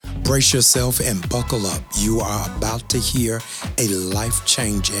Brace yourself and buckle up. You are about to hear a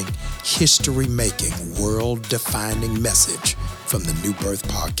life-changing, history-making, world-defining message from the New Birth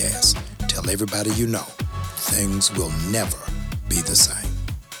Podcast. Tell everybody you know, things will never be the same.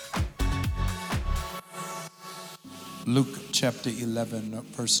 Luke chapter 11,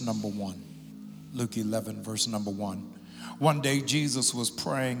 verse number 1. Luke 11, verse number 1. One day Jesus was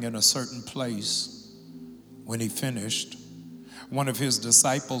praying in a certain place. When he finished, one of his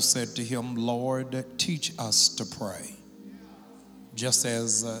disciples said to him, "Lord, teach us to pray," just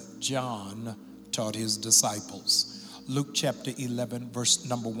as John taught his disciples. Luke chapter 11, verse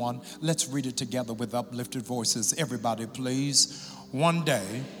number 1. Let's read it together with uplifted voices. Everybody, please. One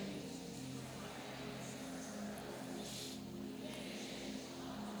day,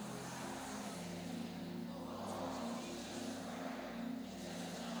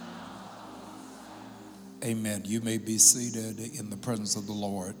 amen. You may be seated in the presence of the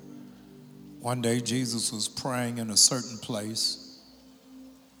Lord. One day Jesus was praying in a certain place.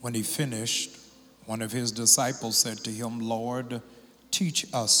 When he finished, one of his disciples said to him, "Lord, teach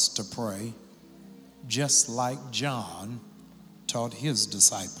us to pray, just like John taught his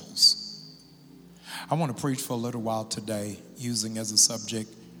disciples." I want to preach for a little while today using as a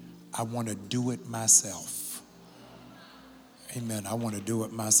subject, I want to do it myself. Amen. I want to do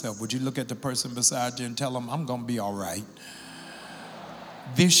it myself. Would you look at the person beside you and tell them, I'm going to be all right.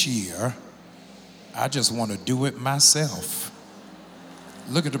 This year, I just want to do it myself.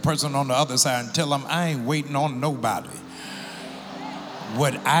 Look at the person on the other side and tell them, I ain't waiting on nobody.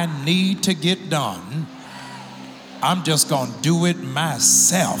 What I need to get done, I'm just going to do it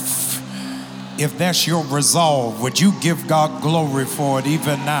myself. If that's your resolve, would you give God glory for it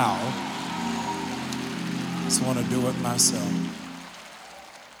even now? I just want to do it myself.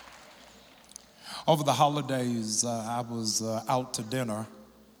 Over the holidays, I was out to dinner,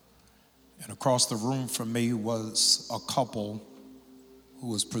 and across the room from me was a couple who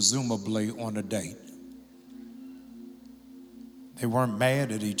was presumably on a date. They weren't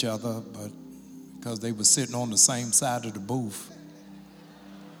mad at each other, but because they were sitting on the same side of the booth.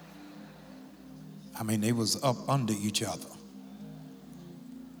 I mean, they was up under each other.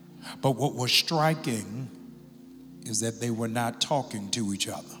 But what was striking is that they were not talking to each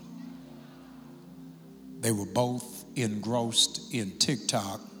other. They were both engrossed in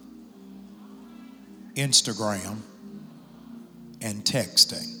TikTok, Instagram, and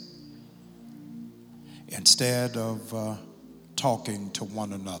texting instead of talking to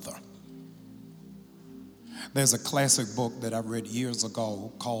one another. There's a classic book that I read years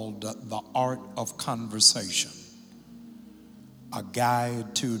ago called The Art of Conversation, a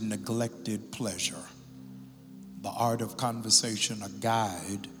guide to neglected pleasure. The Art of Conversation, a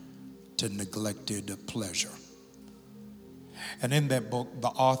guide to neglected pleasure. And in that book, the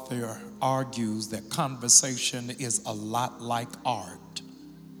author argues that conversation is a lot like art.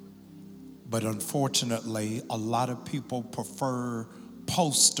 But unfortunately, a lot of people prefer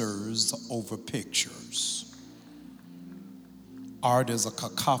posters over pictures. Art is a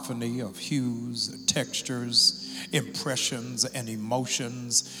cacophony of hues, textures, impressions, and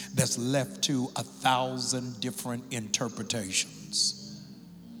emotions that's left to 1,000 different interpretations.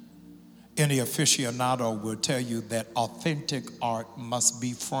 Any aficionado will tell you that authentic art must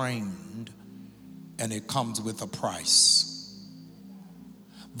be framed, and it comes with a price.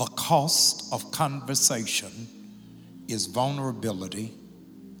 The cost of conversation is vulnerability,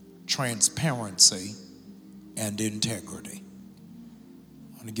 transparency, and integrity.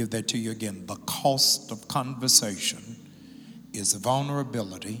 I want to give that to you again. The cost of conversation is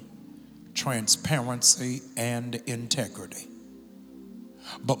vulnerability, transparency, and integrity.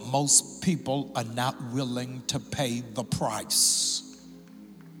 But most people are not willing to pay the price.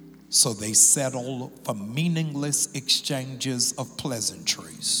 So they settle for meaningless exchanges of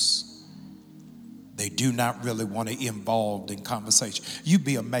pleasantries. They do not really want to be involved in conversation. You'd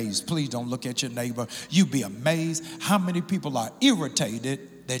be amazed. Please don't look at your neighbor. You'd be amazed how many people are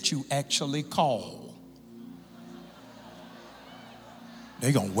irritated that you actually call.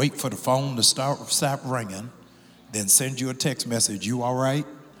 They're going to wait for the phone to stop ringing, then send you a text message, "You all right?"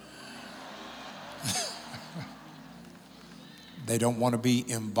 They don't want to be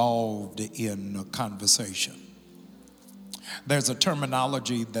involved in a conversation. There's a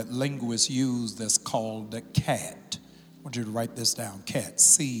terminology that linguists use that's called CAT. I want you to write this down, CAT,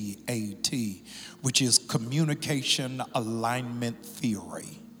 C-A-T, which is communication alignment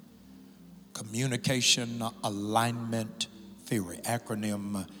theory. Communication alignment theory.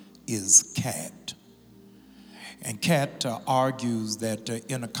 Acronym is CAT. And CAT argues that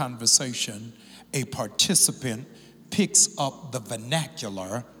in a conversation, a participant picks up the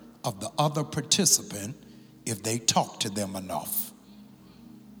vernacular of the other participant if they talk to them enough.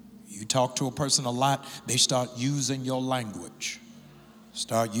 You talk to a person a lot, they start using your language,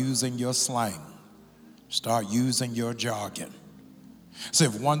 start using your slang, start using your jargon. So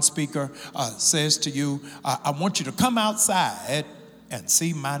if one speaker says to you, I want you to come outside and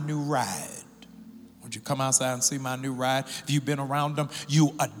see my new ride. Would you come outside and see my new ride? If you've been around them,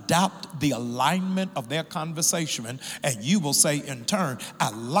 you adopt the alignment of their conversation, and you will say in turn, I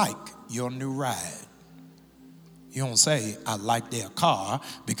like your new ride. You don't say, I like their car,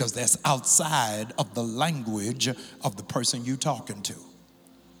 because that's outside of the language of the person you're talking to.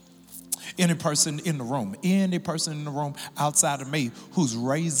 Any person in the room outside of me who's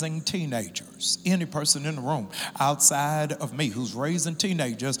raising teenagers, any person in the room outside of me who's raising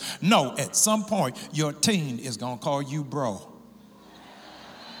teenagers, know at some point your teen is going to call you bro.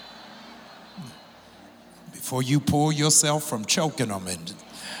 Before you pull yourself from choking them and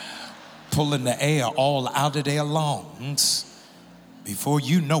pulling the air all out of their lungs, before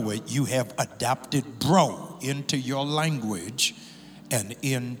you know it, you have adopted bro into your language and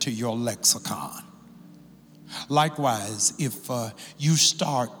into your lexicon. Likewise, if you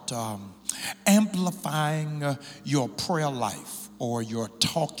start amplifying your prayer life or your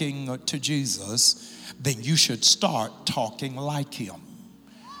talking to Jesus, then you should start talking like him.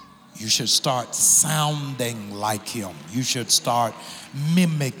 You should start sounding like him. You should start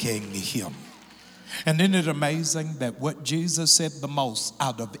mimicking him. And isn't it amazing that what Jesus said the most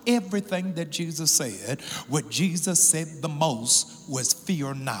out of everything that Jesus said, what Jesus said the most was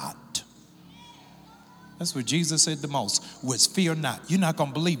fear not. That's what Jesus said the most was fear not. You're not going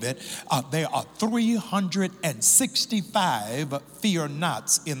to believe it. There are 365 fear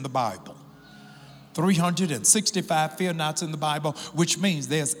nots in the Bible. 365 fear nots in the Bible, which means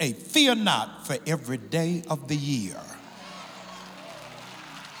there's a fear not for every day of the year.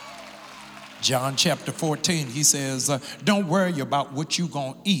 John chapter 14, he says, don't worry about what you're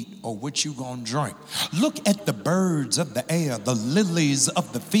going to eat or what you're going to drink. Look at the birds of the air, the lilies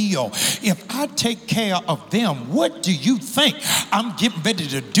of the field. If I take care of them, what do you think I'm getting ready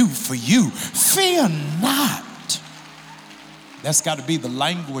to do for you? Fear not. That's got to be the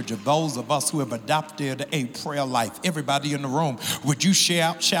language of those of us who have adopted a prayer life. Everybody in the room, would you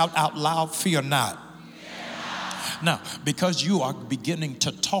shout out loud, fear not? Now, because you are beginning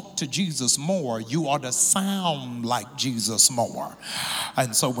to talk to Jesus more, you ought to sound like Jesus more.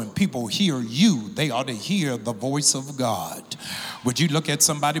 And so when people hear you, they ought to hear the voice of God. Would you look at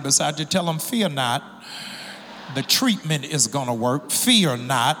somebody beside you, tell them, fear not. The treatment is going to work. Fear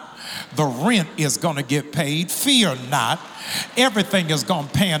not. The rent is going to get paid. Fear not. Everything is going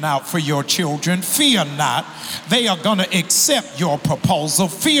to pan out for your children. Fear not. They are going to accept your proposal.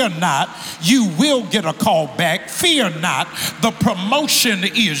 Fear not. You will get a call back. Fear not. The promotion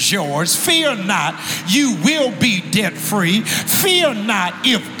is yours. Fear not. You will be debt free. Fear not.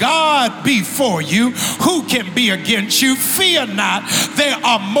 If God be for you, who can be against you? Fear not. There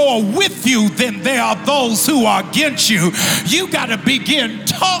are more with you than there are those who are against you. You got to begin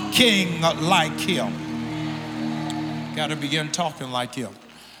talking like him. Got to begin talking like him.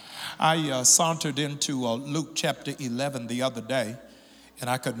 I sauntered into Luke chapter 11 the other day, and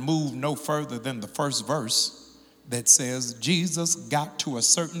I could move no further than the first verse that says Jesus got to a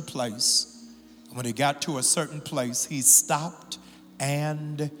certain place. When he got to a certain place, he stopped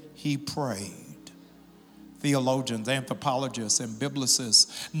and he prayed. Theologians, anthropologists, and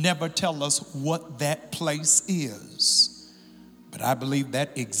biblicists never tell us what that place is. But I believe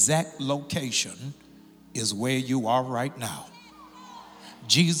that exact location is where you are right now.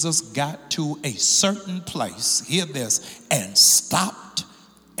 Jesus got to a certain place, hear this, and stopped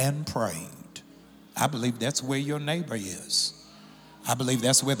and prayed. I believe that's where your neighbor is. I believe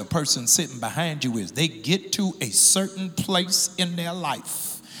that's where the person sitting behind you is. They get to a certain place in their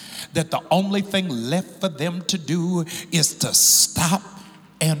life that the only thing left for them to do is to stop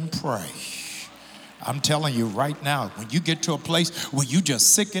and pray. I'm telling you right now, when you get to a place where you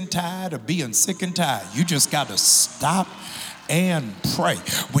just sick and tired of being sick and tired, you just got to stop and pray.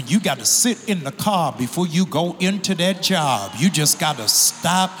 When you got to sit in the car before you go into that job, you just got to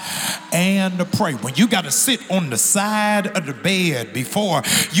stop and pray. When you got to sit on the side of the bed before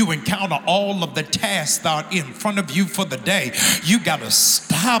you encounter all of the tasks that are in front of you for the day, you got to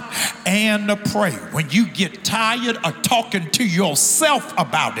stop and pray. When you get tired of talking to yourself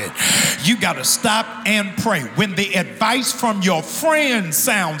about it, you got to stop and pray. When the advice from your friends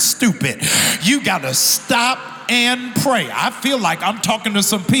sounds stupid, you got to stop and pray. I feel like I'm talking to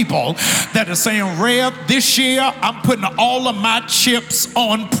some people that are saying, Rev, this year I'm putting all of my chips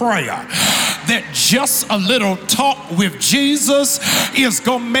on prayer. That just a little talk with Jesus is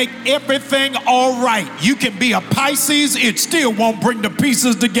going to make everything all right. You can be a Pisces, it still won't bring the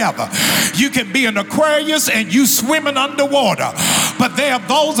pieces together. You can be an Aquarius and you swimming underwater. But there are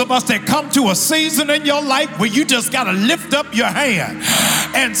those of us that come to a season in your life where you just got to lift up your hand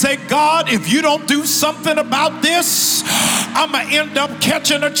and say, God, if you don't do something about this, I'm going to end up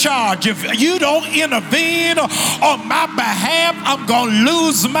catching a charge. If you don't intervene on my behalf, I'm going to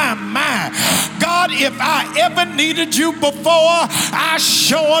lose my mind. God, if I ever needed you before, I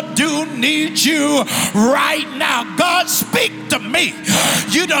sure do need you right now. God, speak to me.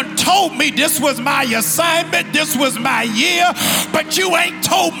 You done told me this was my assignment, this was my year, but you ain't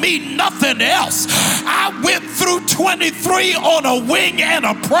told me nothing else. I went through 23 on a wing and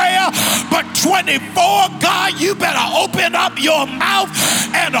a prayer, but 24, God, you better open up your mouth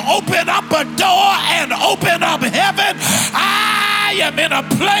and open up a door and open up heaven. I am in a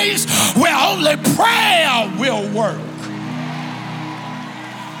place where only prayer will work.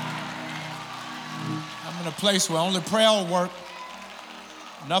 I'm in a place where only prayer will work.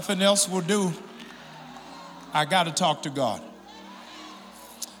 Nothing else will do. I got to talk to God.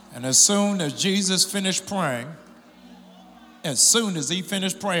 And as soon as Jesus finished praying, as soon as he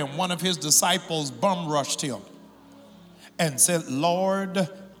finished praying, one of his disciples bum rushed him and said, Lord,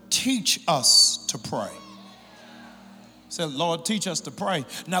 teach us to pray. Said, Lord, teach us to pray.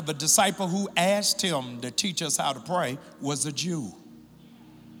 Now, the disciple who asked him to teach us how to pray was a Jew.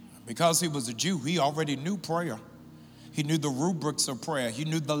 Because he was a Jew, he already knew prayer. He knew the rubrics of prayer. He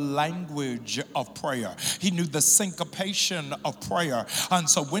knew the language of prayer. He knew the syncopation of prayer. And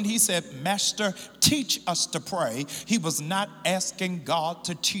so when he said, Master, teach us to pray, he was not asking God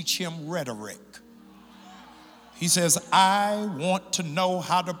to teach him rhetoric. He says, I want to know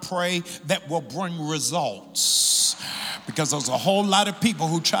how to pray that will bring results. Because there's a whole lot of people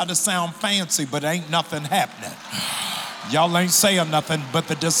who try to sound fancy, but ain't nothing happening. Y'all ain't saying nothing, but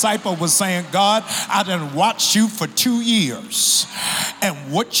the disciple was saying, God, I done watched you for 2 years.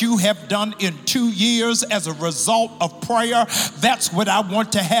 And what you have done in 2 years as a result of prayer, that's what I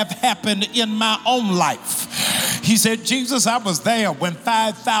want to have happen in my own life. He said, Jesus, I was there when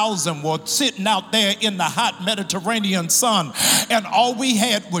 5,000 were sitting out there in the hot Mediterranean sun, and all we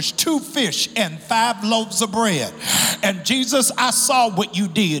had was 2 fish and 5 loaves of bread. And Jesus, I saw what you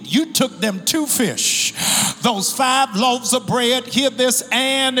did. You took them 2 fish, those 5 loaves of bread, hear this,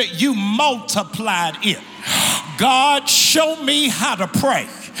 and you multiplied it. God, show me how to pray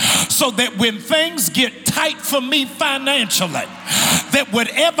so that when things get tight for me financially, that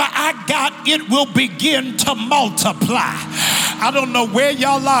whatever I got, it will begin to multiply. I don't know where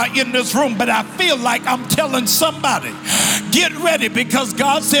y'all are in this room, but I feel like I'm telling somebody, get ready, because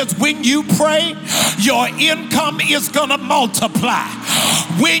God says when you pray, your income is going to multiply.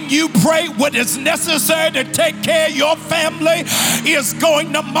 When you pray, what is necessary to take care of your family is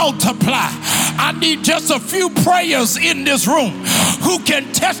going to multiply. I need just a few prayers in this room who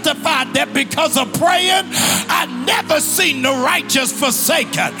can testify that because of praying, I never seen the righteous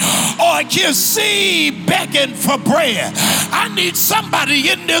forsaken or his seed begging for bread. I need somebody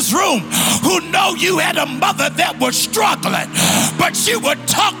in this room who know you had a mother that was struggling, but she would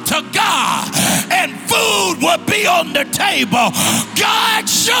talk to God and food would be on the table. God,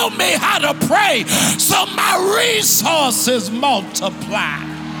 show me how to pray so my resources multiply.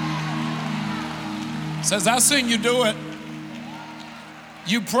 Says, I seen you do it.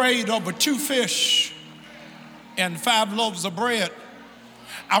 You prayed over 2 fish and 5 loaves of bread.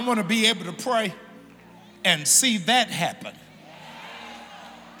 I want to be able to pray and see that happen.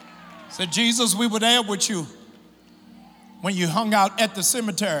 Said, Jesus, we were there with you when you hung out at the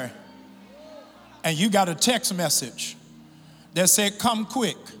cemetery and you got a text message that said, come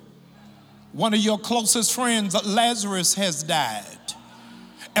quick. One of your closest friends, Lazarus, has died.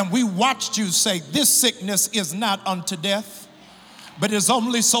 And we watched you say, this sickness is not unto death, but is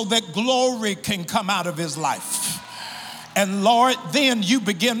only so that glory can come out of his life. And Lord, then you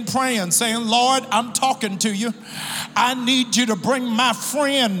begin praying, saying, Lord, I'm talking to you. I need you to bring my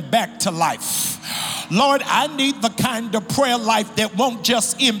friend back to life. Lord, I need the kind of prayer life that won't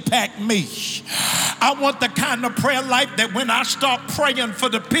just impact me. I want the kind of prayer life that when I start praying for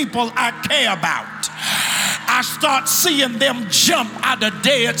the people I care about, I start seeing them jump out of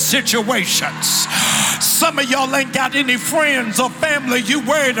dead situations. Some of y'all ain't got any friends or family you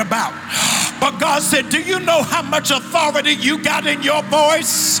worried about. But God said, do you know how much authority you got in your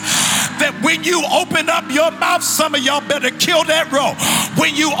voice? that when you open up your mouth, some of y'all better kill that row.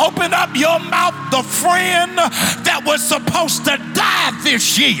 When you open up your mouth, the friend that was supposed to die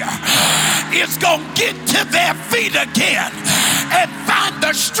this year is going to get to their feet again and find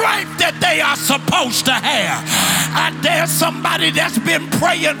the strength that they are supposed to have. I dare somebody that's been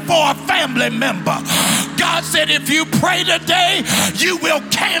praying for a family member. God said if you pray today, you will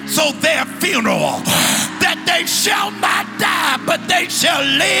cancel their funeral, that they shall not die, but they shall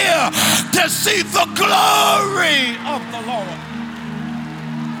live to see the glory of the Lord.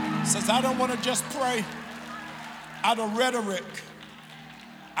 Says, I don't want to just pray out of rhetoric.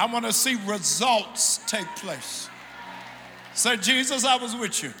 I want to see results take place. Say, Jesus, I was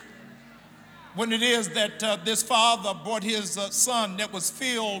with you when it is that this father brought his son that was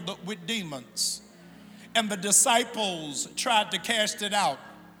filled with demons, and the disciples tried to cast it out,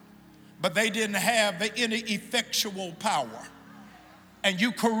 but they didn't have any effectual power. And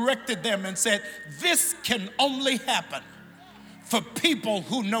you corrected them and said, this can only happen for people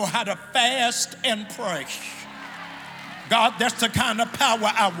who know how to fast and pray. God, that's the kind of power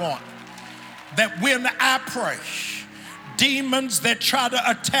I want. That when I pray, demons that try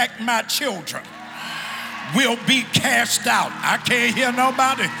to attack my children will be cast out. I can't hear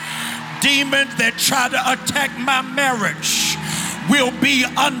nobody. Demons that try to attack my marriage will be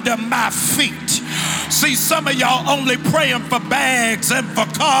under my feet. See, some of y'all only praying for bags and for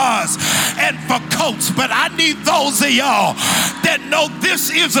cars and for coats, but I need those of y'all that know this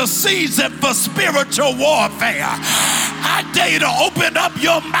is a season for spiritual warfare. I dare you to open up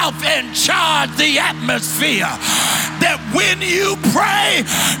your mouth and charge the atmosphere, that when you pray,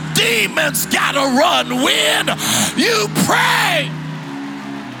 demons gotta run. When you pray,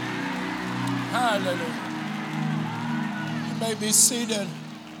 hallelujah. You may be seated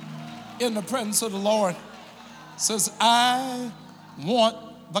in the presence of the Lord. Says, I want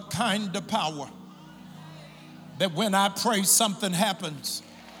the kind of power that when I pray, something happens.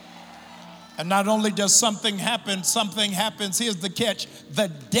 And not only does something happens, here's the catch, the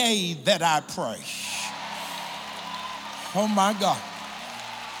day that I pray. Oh my God.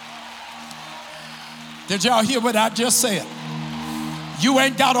 Did y'all hear what I just said? You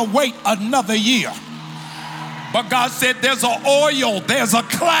ain't gotta wait another year. But God said there's an oil, there's a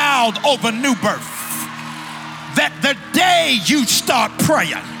cloud over New Birth, that the day you start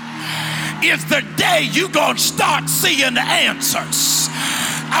praying is the day you're going to start seeing the answers.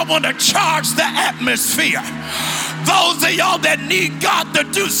 I want to charge the atmosphere. Those of y'all that need God to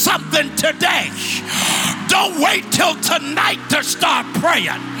do something today, don't wait till tonight to start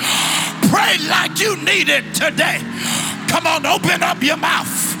praying. Pray like you need it today. Come on, open up your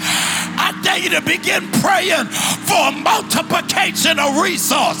mouth. I dare you to begin praying for multiplication of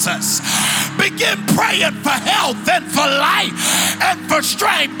resources. Begin praying for health and for life and for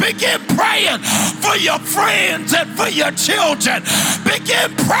strength. Begin praying for your friends and for your children.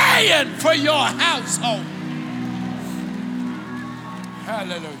 Begin praying for your household.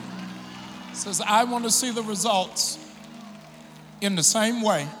 Hallelujah. It says, I want to see the results in the same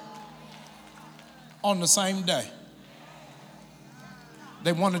way on the same day.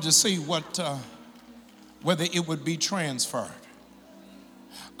 They wanted to see whether it would be transferred.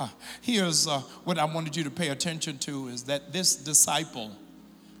 Here's what I wanted you to pay attention to is that this disciple,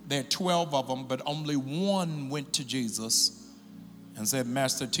 there are 12 of them, but only one went to Jesus and said,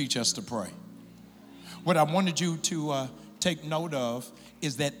 Master, teach us to pray. What I wanted you to take note of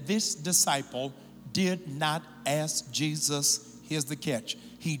is that this disciple did not ask Jesus, here's the catch,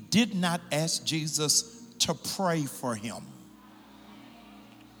 he did not ask Jesus to pray for him.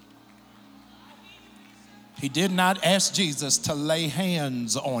 He did not ask Jesus to lay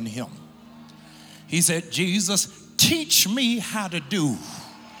hands on him. He said, Jesus, teach me how to do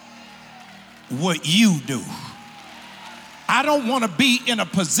what you do. I don't want to be in a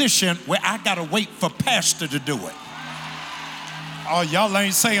position where I got to wait for pastor to do it. Oh, y'all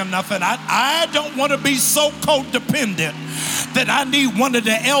ain't saying nothing. I don't want to be so codependent that I need one of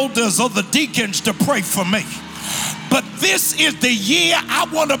the elders or the deacons to pray for me. But this is the year I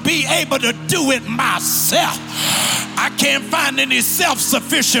want to be able to do it myself. I can't find any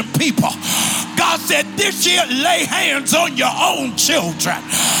self-sufficient people. God said this year, lay hands on your own children.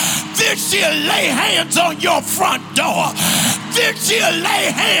 This year, lay hands on your front door. This year,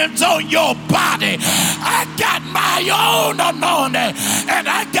 lay hands on your body. I got my own anointing, and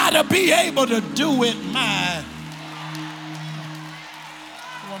I got to be able to do it I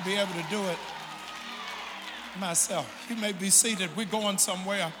want to be able to do it myself. You may be seated. We're going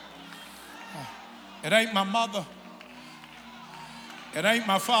somewhere. It ain't my mother. It ain't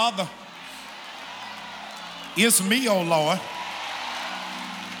my father. It's me, oh Lord.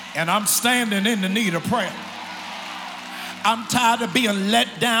 And I'm standing in the need of prayer. I'm tired of being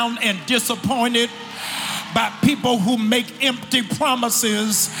let down and disappointed by people who make empty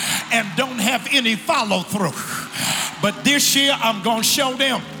promises and don't have any follow through. But this year I'm gonna show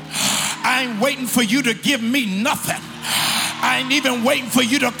them I ain't waiting for you to give me nothing. I ain't even waiting for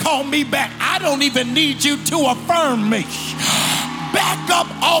you to call me back. I don't even need you to affirm me. Back up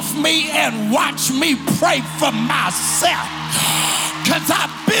off me and watch me pray for myself. Cause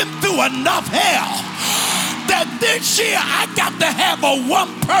I've been through enough hell that this year I got to have a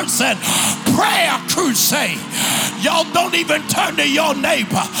one-person prayer crusade. Y'all don't even turn to your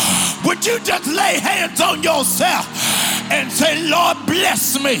neighbor. Would you just lay hands on yourself and say, Lord,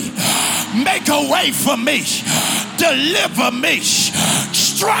 bless me, make a way for me, deliver me,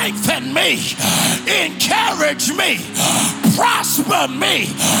 strengthen me, encourage me, prosper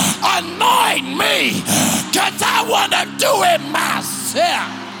me, anoint me, because I want to do it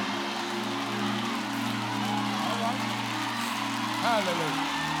myself. Hallelujah.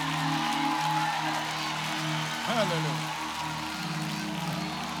 Hallelujah.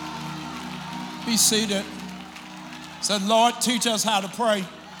 Be seated. Said, Lord, teach us how to pray.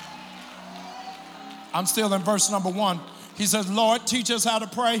 I'm still in verse number 1. He says, Lord, teach us how to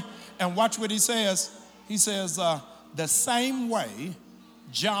pray. And watch what he says. He says, the same way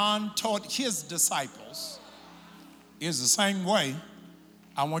John taught his disciples is the same way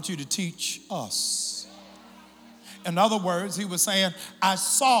I want you to teach us. In other words, he was saying, I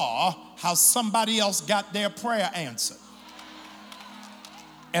saw how somebody else got their prayer answered.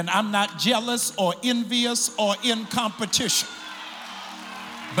 And I'm not jealous or envious or in competition.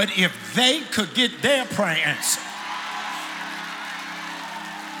 But if they could get their prayer answered,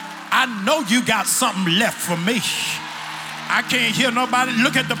 I know you got something left for me. I can't hear nobody.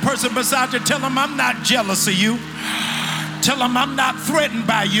 Look at the person beside you. Tell them I'm not jealous of you. Tell them I'm not threatened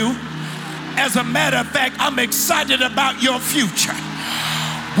by you. As a matter of fact, I'm excited about your future.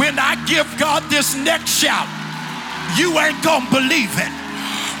 When I give God this next shout, you ain't gonna believe it.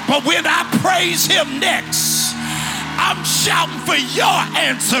 But when I praise him next, I'm shouting for your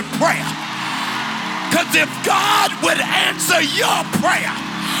answered prayer. Because if God would answer your prayer,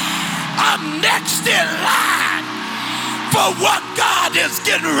 I'm next in line for what God is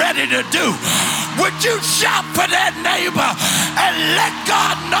getting ready to do. Would you shout for that neighbor and let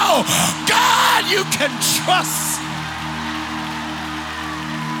God know, God, you can trust.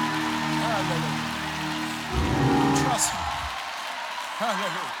 Hallelujah. Trust me.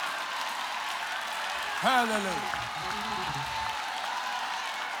 Hallelujah. Hallelujah.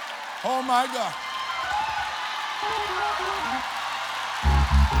 Oh my God.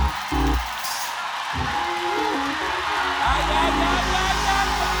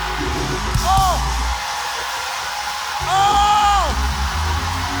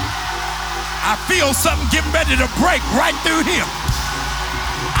 I feel something getting ready to break right through here.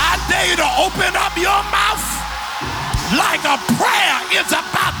 I dare you to open up your mouth like a prayer is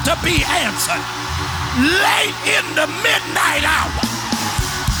about to be answered. Late in the midnight hour,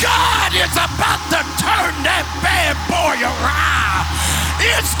 God is about to turn that bad boy around.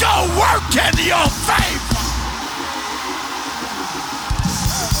 It's gonna work in your favor.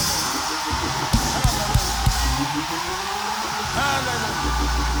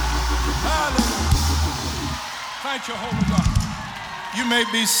 Thank you, Holy God. You may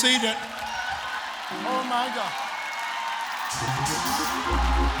be seated. Oh my God.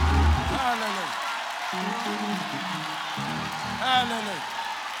 Hallelujah. Hallelujah.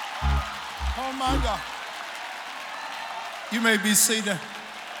 Oh my God. You may be seated.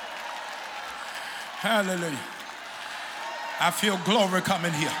 Hallelujah. I feel glory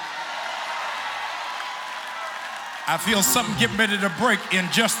coming here. I feel something getting ready to break in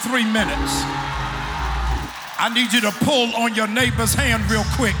just 3 minutes. I need you to pull on your neighbor's hand real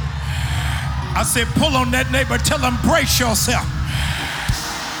quick. I said, pull on that neighbor, tell them, brace yourself.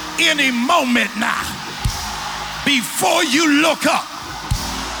 Any moment now, before you look up,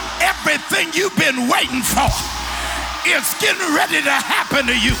 everything you've been waiting for is getting ready to happen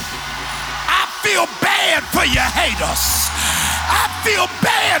to you. I feel bad for your haters. I feel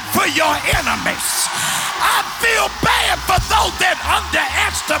bad for your enemies. I feel bad for those that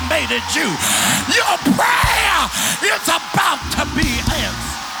underestimated you. Your prayer is about to be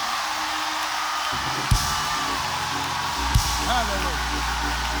answered. Hallelujah.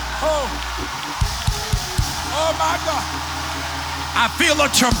 Oh my God. I feel a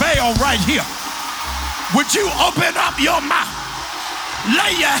travail right here. Would you open up your mouth?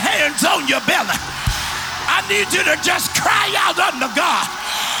 Lay your hands on your belly. I need you to just cry out unto God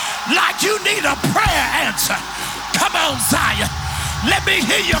like you need a prayer answer. Come on, Zion. Let me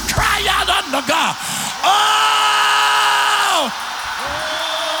hear you cry out unto God. Oh!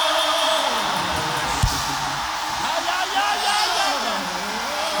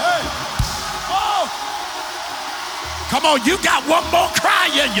 Hey. Oh! Come on, you got one more cry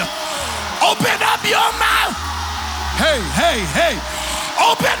in you. Open up your mouth. Hey, hey, hey.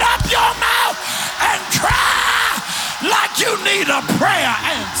 Open up your mouth and cry like you need a prayer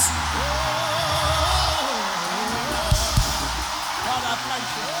answer. God, I thank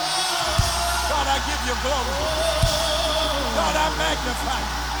you. God, I give you glory. God, I magnify you.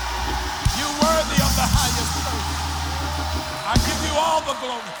 You're worthy of the highest praise. I give you all the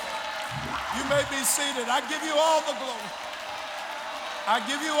glory. You may be seated. I give you all the glory. I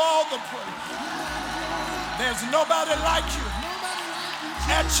give you all the praise. There's nobody like you.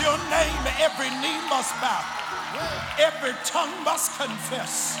 At your name, every knee must bow. Every tongue must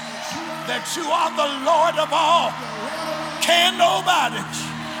confess that you are the Lord of all. Can nobody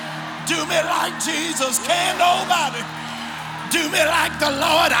do me like Jesus? Can nobody do me like the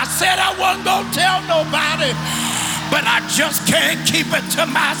Lord? I said I wasn't going to tell nobody, but I just can't keep it to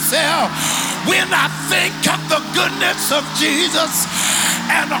myself. When I think of the goodness of Jesus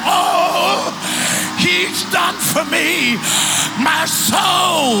and all he's done for me, my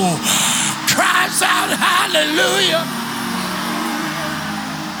soul cries out, hallelujah.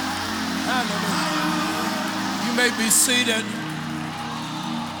 Hallelujah. You may be seated.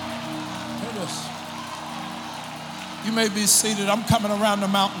 You may be seated. I'm coming around the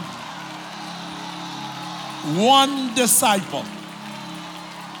mountain. One disciple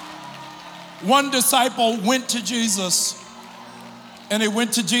went to Jesus, and he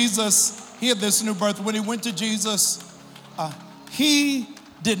went to Jesus. Hear this, New Birth. When he went to Jesus, he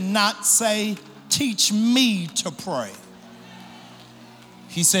did not say, teach me to pray.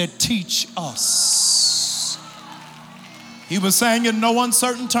 He said, teach us. He was saying in no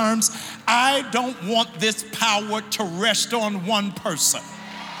uncertain terms, I don't want this power to rest on one person.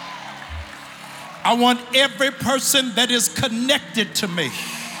 I want every person that is connected to me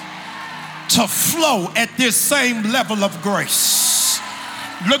to flow at this same level of grace.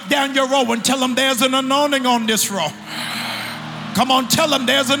 Look down your row and tell them there's an anointing on this row. Come on, tell them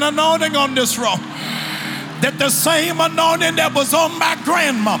there's an anointing on this row. That the same anointing that was on my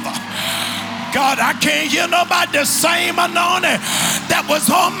grandmother, God, I can't hear nobody, the same anointing that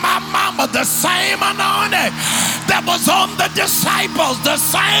was on my mama, the same anointing that was on the disciples, the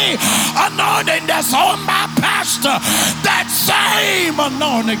same anointing that's on my pastor, that same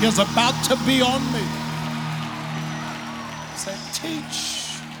anointing is about to be on me. Say,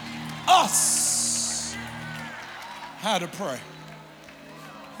 teach us how to pray.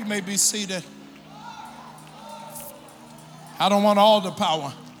 You may be seated. I don't want all the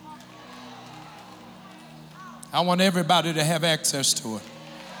power. I want everybody to have access to it.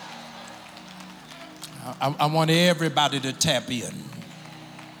 I want everybody to tap in.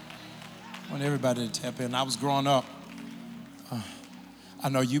 I want everybody to tap in. I was growing up. I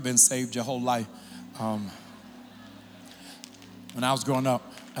know you've been saved your whole life. When I was growing up,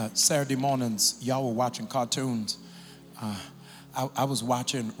 Saturday mornings, y'all were watching cartoons. I was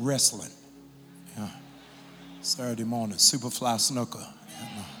watching wrestling. Saturday morning, Superfly Snooker,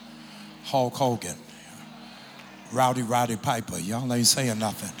 Hulk Hogan, Rowdy Piper. Y'all ain't saying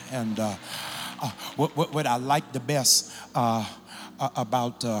nothing. And what I liked the best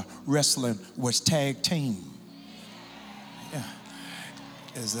about wrestling was tag team. Yeah,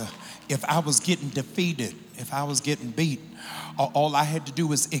 if I was getting defeated, if I was getting beat, all I had to do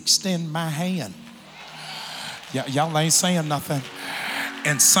was extend my hand. Y'all ain't saying nothing.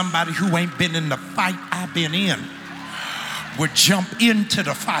 And somebody who ain't been in the fight I've been in would jump into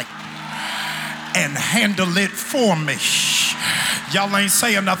the fight and handle it for me. Y'all ain't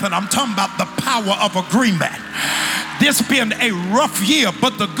saying nothing. I'm talking about the power of agreement. This been a rough year,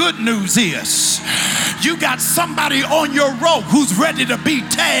 but the good news is you got somebody on your row who's ready to be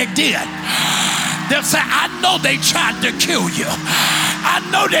tagged in. They'll say, I know they tried to kill you. I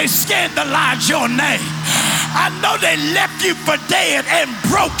know they scandalized your name. I know they left you for dead and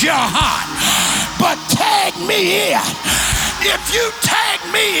broke your heart. But tag me in. If you tag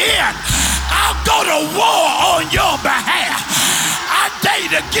me in, I'll go to war on your behalf. I dare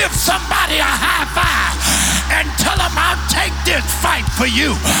you to give somebody a high five and tell them I'll take this fight for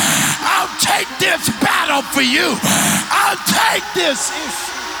you. I'll take this battle for you. I'll take this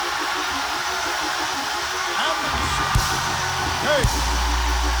issue. Hey.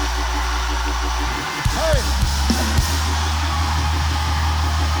 Hey.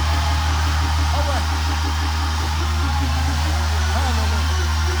 All right.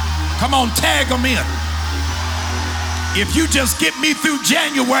 Come on, tag them in. If you just get me through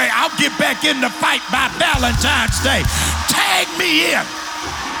January, I'll get back in the fight by Valentine's Day. Tag me in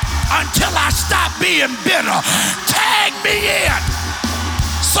until I stop being bitter. Tag me in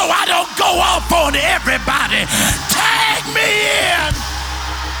so I don't go off on everybody. Tag me in.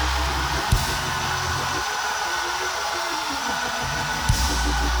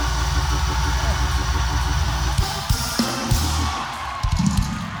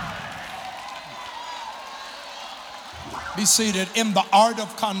 Be seated. In the art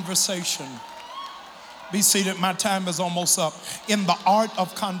of conversation. Be seated. My time is almost up. In the art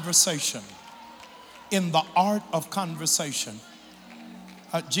of conversation. In the art of conversation.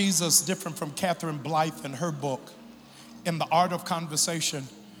 Jesus, different from Catherine Blythe in her book, In the Art of Conversation,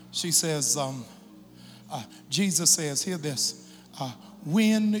 she says, Jesus says, hear this,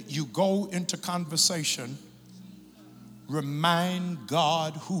 when you go into conversation, remind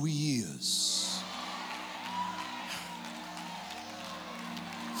God who He is.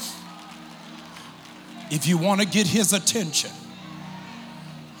 If you want to get His attention,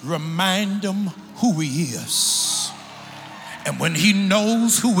 remind Him who He is. And when He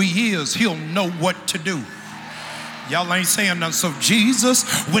knows who He is, He'll know what to do. Y'all ain't saying nothing. So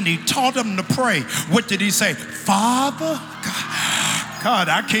Jesus, when He taught them to pray, what did He say? Father, God,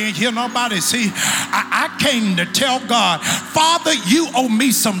 I can't hear nobody. See, I came to tell God, Father, you owe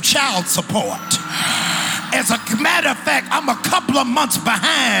me some child support. As a matter of fact, I'm a couple of months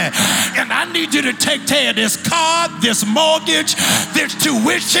behind, and I need you to take care of this car, this mortgage, this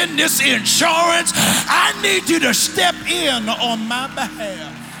tuition, this insurance. I need you to step in on my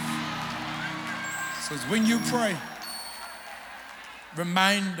behalf. Says when you pray,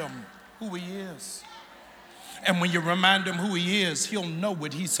 remind Him who He is. And when you remind Him who He is, He'll know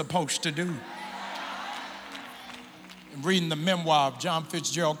what He's supposed to do. Reading the memoir of John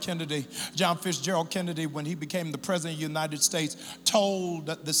Fitzgerald Kennedy. John Fitzgerald Kennedy, when he became the President of the United States, told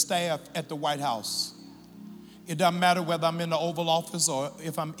the staff at the White House, it doesn't matter whether I'm in the Oval Office or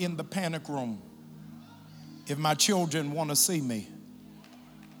if I'm in the panic room. If my children want to see me,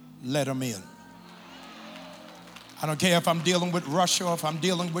 let them in. I don't care if I'm dealing with Russia, or if I'm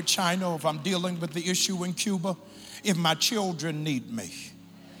dealing with China, or if I'm dealing with the issue in Cuba. If my children need me,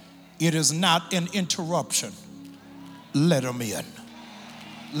 it is not an interruption. Let them in.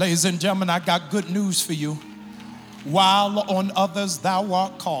 Ladies and gentlemen, I got good news for you. While on others thou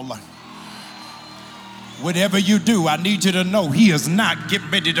art calling. Whatever you do, I need you to know He is not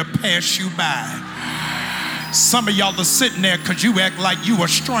getting ready to pass you by. Some of y'all are sitting there because you act like you are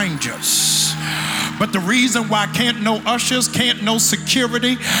strangers. But the reason why can't no ushers, can't no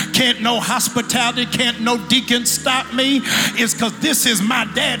security, can't no hospitality, can't no deacon stop me is because this is my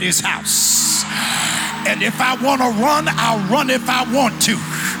daddy's house. And if I want to run, I'll run if I want to.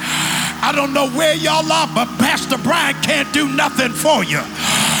 I don't know where y'all are, but Pastor Brian can't do nothing for you.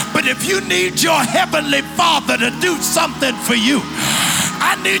 But if you need your Heavenly Father to do something for you,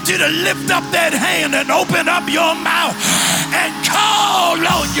 I need you to lift up that hand and open up your mouth and call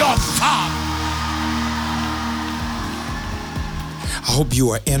on your Father. I hope you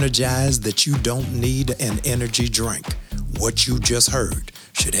are energized that you don't need an energy drink. What you just heard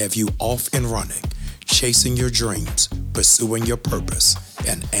should have you off and running, chasing your dreams, pursuing your purpose,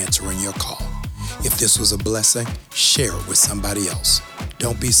 and answering your call. If this was a blessing, share it with somebody else.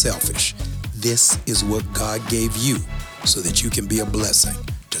 Don't be selfish. This is what God gave you so that you can be a blessing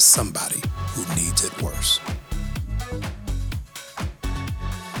to somebody who needs it worse.